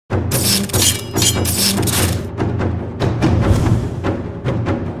Alright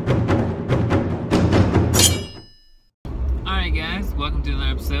guys, welcome to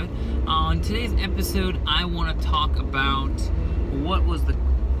another episode. On today's episode, I want to talk about what was the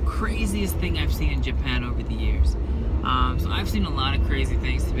craziest thing I've seen in Japan over the years. So I've seen a lot of crazy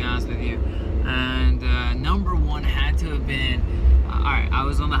things, to be honest with you. And number one had to have been, alright, I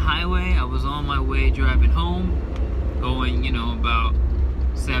was on the highway, I was on my way driving home, going, about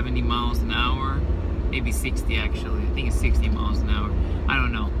 70 miles an hour, maybe 60 actually, I think it's 60 miles an hour, I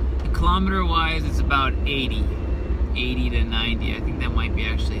don't know. Kilometer wise, it's about 80 to 90, I think that might be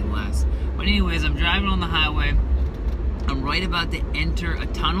actually less. But anyways, I'm driving on the highway, I'm right about to enter a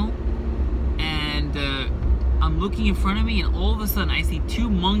tunnel, and I'm looking in front of me, and all of a sudden I see two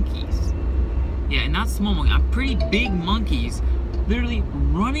monkeys. Yeah, not small monkeys, pretty big monkeys, literally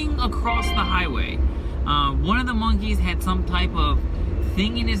running across the highway. One of the monkeys had some type of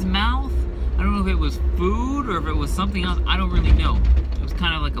thing in his mouth. I don't know if it was food or if it was something else, I don't really know. It was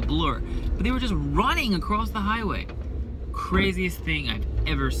kind of like a blur. But they were just running across the highway. Craziest thing I've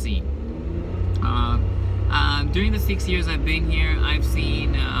ever seen. During the 6 years I've been here, I've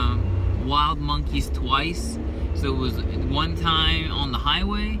seen wild monkeys twice. So it was one time on the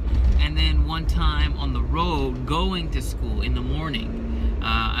highway, and then one time on the road going to school in the morning.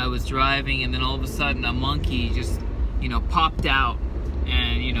 I was driving, and then all of a sudden a monkey just, popped out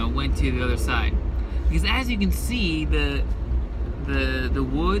and, went to the other side. Because as you can see, the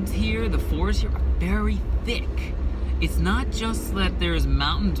woods here, the forest here are very thick. It's not just that there's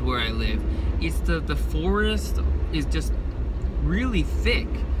mountains where I live. It's the forest is just really thick.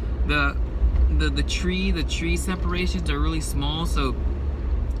 The tree separations are really small, so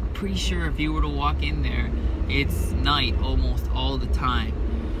I'm pretty sure if you were to walk in there, it's night almost all the time.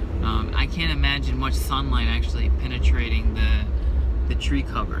 I can't imagine much sunlight actually penetrating the tree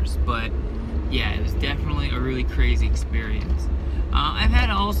covers, but yeah, it was definitely a really crazy experience. I've had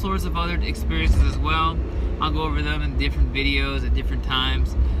all sorts of other experiences as well. I'll go over them in different videos at different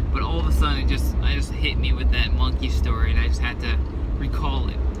times, but all of a sudden it just hit me with that monkey story, and I just had to recall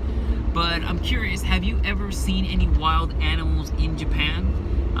it. But I'm curious, have you ever seen any wild animals in Japan?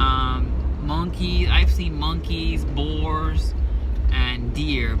 Monkeys, I've seen monkeys, boars, and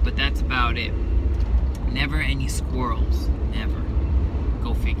deer, but that's about it. Never any squirrels, never.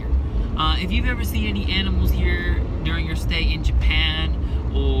 Go figure. If you've ever seen any animals here during your stay in Japan,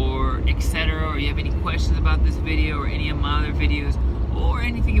 or etc., or you have any questions about this video or any of my other videos, or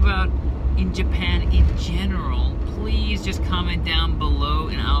anything about in Japan in general, please just comment down below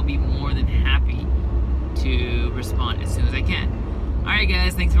and I'll be more than happy to respond as soon as I can. Alright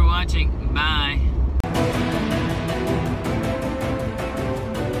guys, thanks for watching. Bye.